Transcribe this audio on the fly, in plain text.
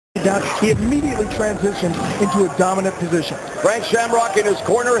down, he immediately transitioned into a dominant position. Frank Shamrock in his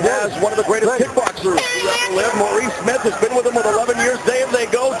corner has one of the greatest kickboxers who ever lived. Maurice Smith has been with him for 11 years. There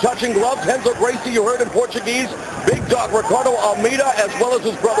they go, touching gloves. Renzo Gracie, you heard in Portuguese. Big dog Ricardo Almeida, as well as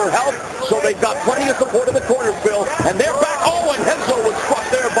his brother Health. So they've got plenty of support in the corners, Phil. And they're back. Oh, and Renzo was struck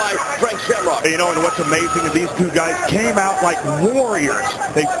there by Frank Shamrock. You know, and what's amazing is these two guys came out like warriors.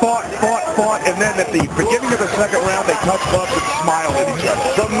 They fought, and then at the beginning of the second round, they touched gloves and smiled at each other.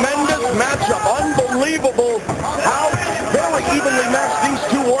 Tremendous matchup. Unbelievable how very evenly matched these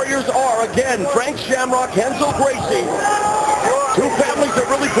two warriors are. Again, Frank Shamrock, Renzo Gracie. Two families that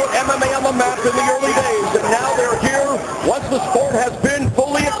really put MMA on the map in the early days, and now they're here once the sport has been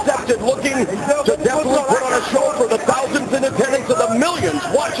fully accepted, looking to definitely put on a show for the thousands in attendance and the millions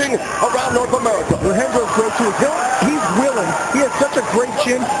watching around North America. Renzo Gracie, he's willing. He has such a great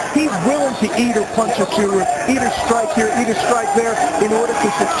chin. He's willing to eat or punch or two, or eat or strike here, eat or strike there, in order to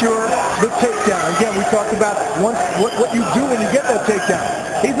secure the takedown. Again, we talked about what you do when you get that takedown.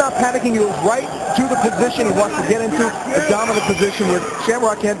 He's not panicking. He goes right to the position he wants to get into, a dominant position where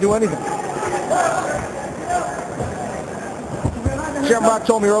Shamrock can't do anything. Shamrock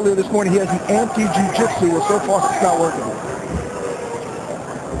told me earlier this morning he has an anti-jiu-jitsu, where so far it's not working.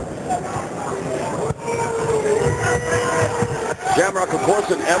 Shamrock, of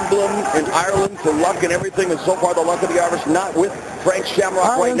course, an emblem in Ireland for luck and everything, and so far the luck of the Irish not with Frank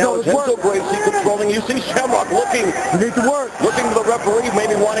Shamrock right now. It's Renzo Gracie controlling. You see Shamrock looking to the referee,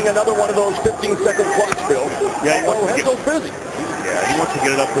 maybe wanting another one of those 15-second clocks, Bill. Yeah, Renzo's busy. Yeah, he wants to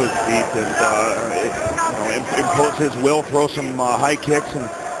get it up to his feet and impose his will, throw some high kicks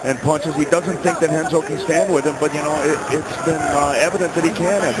and punches. He doesn't think that Renzo can stand with him, but, you know, it's been evident that he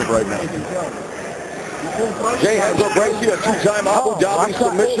can as of right now. Renzo Gracie, a two-time Abu Dhabi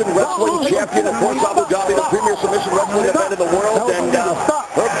submission wrestling champion. Of course, Abu Dhabi, the premier submission wrestling event in the world. And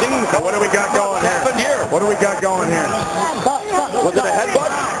Herb Dean. Now, what do we got going here? What do we got going here? Was it a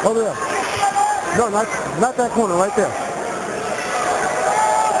headbutt? Over there. No, not that corner, right there.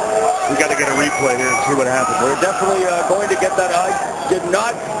 We got to get a replay here and see what happens. We're definitely going to get that. I did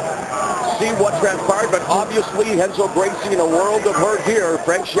not see what transpired, but obviously Renzo Gracie in a world of hurt here.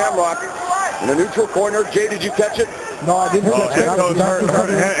 Frank Shamrock in the neutral corner. Jay, did you catch it? No, I didn't catch it. Renzo is hurt.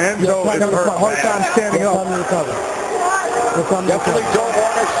 Renzo is hurt. Hard time standing up. Definitely don't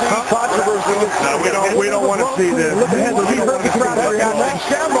want to see controversy. No, we don't want to see this. Frank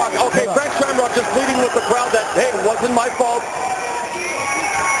Shamrock. Okay, Frank Shamrock just pleading with the crowd that, hey, it wasn't my fault.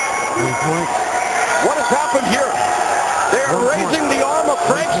 What has happened here? They are raising the arm of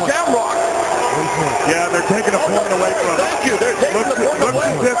Frank Shamrock. Yeah, they're taking a point away from him. Thank you. They're taking the point away.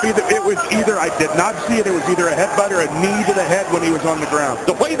 Looks as if it was either, I did not see it, it was either a headbutt or a knee to the head when he was on the ground.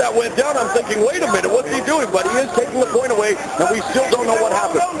 The way that went down, I'm thinking, wait a minute, what's he doing? But he is taking the point away, and we still don't know what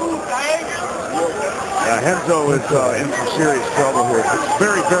happened. Renzo is in some serious trouble here. It's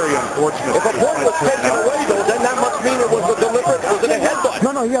very, very unfortunate. If a point was taken away, though, then that must mean it was a deliberate, was it a headbutt?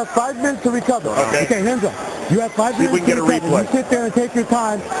 No, you have 5 minutes to recover. Okay, Renzo, you have 5 minutes See if we can get a replay. You sit there and take your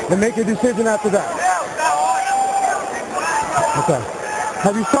time and make a decision after that. Okay.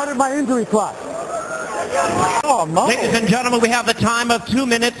 Have you started my injury clock? Oh, no. Ladies and gentlemen, we have the time of 2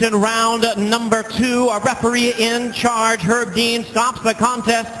 minutes in round number 2. Our referee in charge, Herb Dean, stops the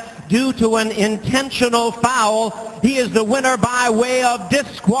contest due to an intentional foul. He is the winner by way of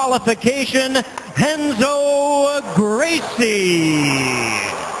disqualification, Renzo Gracie.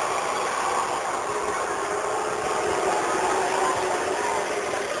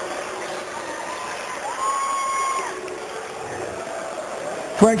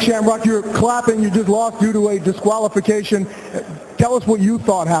 Frank Shamrock, you're clapping. You just lost due to a disqualification. Tell us what you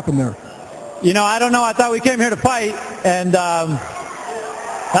thought happened there. You know, I don't know. I thought we came here to fight, and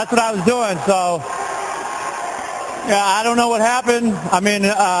that's what I was doing. So, yeah, I don't know what happened. I mean,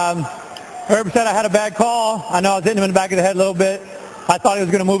 Herb said I had a bad call. I know I was hitting him in the back of the head a little bit. I thought he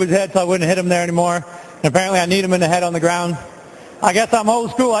was going to move his head so I wouldn't hit him there anymore. And apparently I need him in the head on the ground. I guess I'm old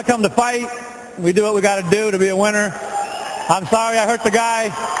school. I come to fight. We do what we got to do to be a winner. I'm sorry I hurt the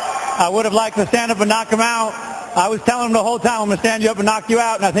guy. I would have liked to stand up and knock him out. I was telling him the whole time, I'm going to stand you up and knock you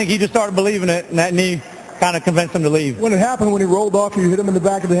out, and I think he just started believing it, and that knee kind of convinced him to leave. When it happened, when he rolled off you, hit him in the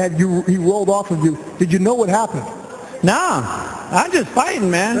back of the head, he rolled off of you. Did you know what happened? Nah, I'm just fighting,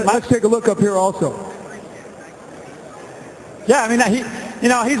 man. Let's take a look up here also. Yeah, I mean,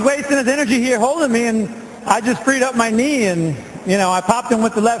 he's wasting his energy here holding me, and I just freed up my knee, and, I popped him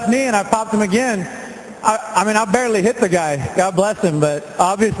with the left knee, and I popped him again. I mean, I barely hit the guy. God bless him. But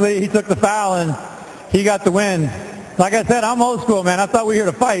obviously he took the foul and he got the win. Like I said, I'm old school, man. I thought we were here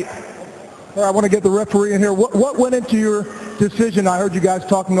to fight. I want to get the referee in here. What went into your decision, I heard you guys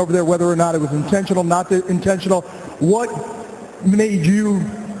talking over there whether or not it was intentional, not intentional. What made you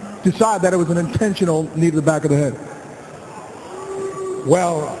decide that it was an intentional knee to the back of the head?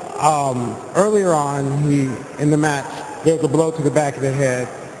 Well, earlier on, in the match, there was a blow to the back of the head,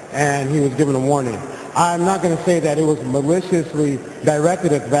 and he was given a warning. I'm not going to say that it was maliciously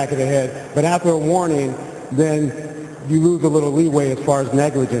directed at the back of the head, but after a warning, then you lose a little leeway as far as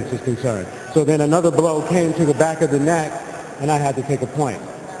negligence is concerned. So then another blow came to the back of the neck, and I had to take a point.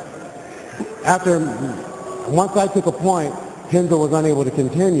 Once I took a point, Renzo was unable to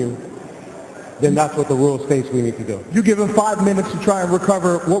continue. Then that's what the rule states we need to do. You give him 5 minutes to try and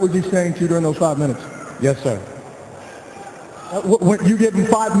recover. What was he saying to you during those 5 minutes? Yes, sir. When you gave him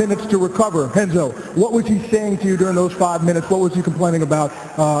 5 minutes to recover, Renzo, what was he saying to you during those 5 minutes? What was he complaining about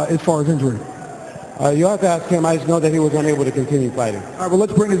as far as injury? You have to ask him. I just know that he was unable to continue fighting. All right, well,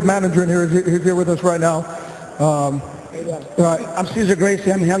 let's bring his manager in here. He's here with us right now. I'm Renzo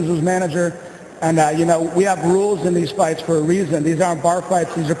Gracie. I'm Renzo's manager. And, you know, we have rules in these fights for a reason. These aren't bar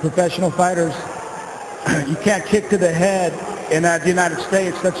fights. These are professional fighters. You can't kick to the head in the United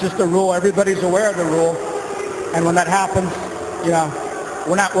States. That's just a rule. Everybody's aware of the rule. And when that happens, you know,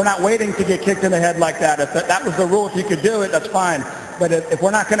 we're not waiting to get kicked in the head like that. If that was the rule, if you could do it, that's fine. But if we're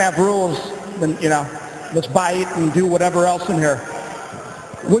not going to have rules, then, you know, let's bite and do whatever else in here.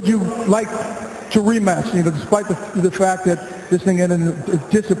 Would you like to rematch? You know, despite the fact that this thing ended in a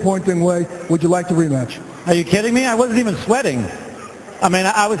disappointing way, would you like to rematch? Are you kidding me? I wasn't even sweating. I mean,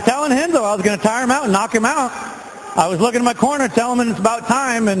 I was telling Renzo I was going to tire him out and knock him out. I was looking in my corner telling him it's about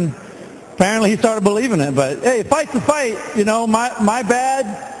time, and apparently he started believing it. But, hey, fight's a fight. You know, my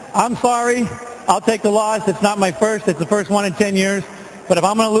bad. I'm sorry. I'll take the loss. It's not my first. It's the first one in 10 years. But if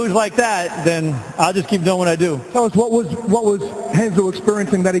I'm going to lose like that, then I'll just keep doing what I do. Tell us, what was Renzo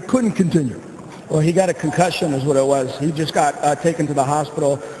experiencing that he couldn't continue? Well, he got a concussion is what it was. He just got taken to the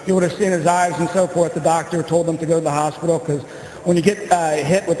hospital. You would have seen his eyes and so forth. The doctor told him to go to the hospital because when you get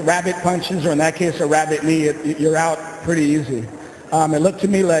hit with rabbit punches, or in that case a rabbit knee, you're out pretty easy. It looked to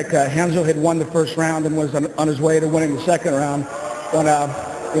me like Renzo had won the first round and was on his way to winning the second round when,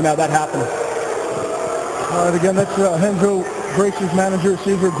 you know, that happened. All right, again, that's Renzo Gracie's manager,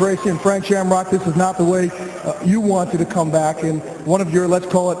 Renzo Gracie, and Frank Shamrock. This is not the way you wanted to come back in one of your, let's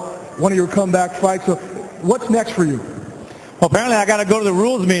call it, one of your comeback fights. So what's next for you? Well, apparently I got to go to the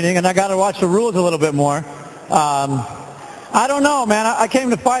rules meeting, and I got to watch the rules a little bit more. I don't know, man. I came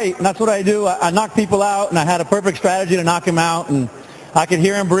to fight, and that's what I do. I knock people out, and I had a perfect strategy to knock him out, and I could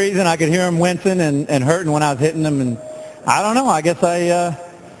hear him breathing. I could hear him wincing and hurting when I was hitting him, and I don't know. I guess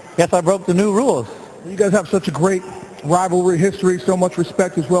I broke the new rules. You guys have such a great rivalry history, so much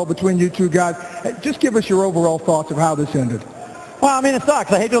respect as well between you two guys. Just give us your overall thoughts of how this ended. Well, I mean, it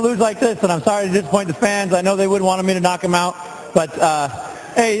sucks. I hate to lose like this, and I'm sorry to disappoint the fans. I know they wouldn't want me to knock him out. But,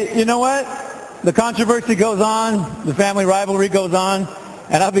 hey, you know what? The controversy goes on. The family rivalry goes on.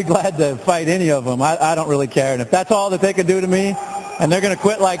 And I'll be glad to fight any of them. I don't really care. And if that's all that they can do to me, and they're going to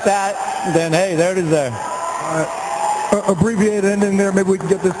quit like that, then, hey, there it is there. Abbreviated ending there. Maybe we can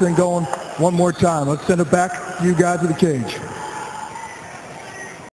get this thing going one more time. Let's send it back to you guys to the cage.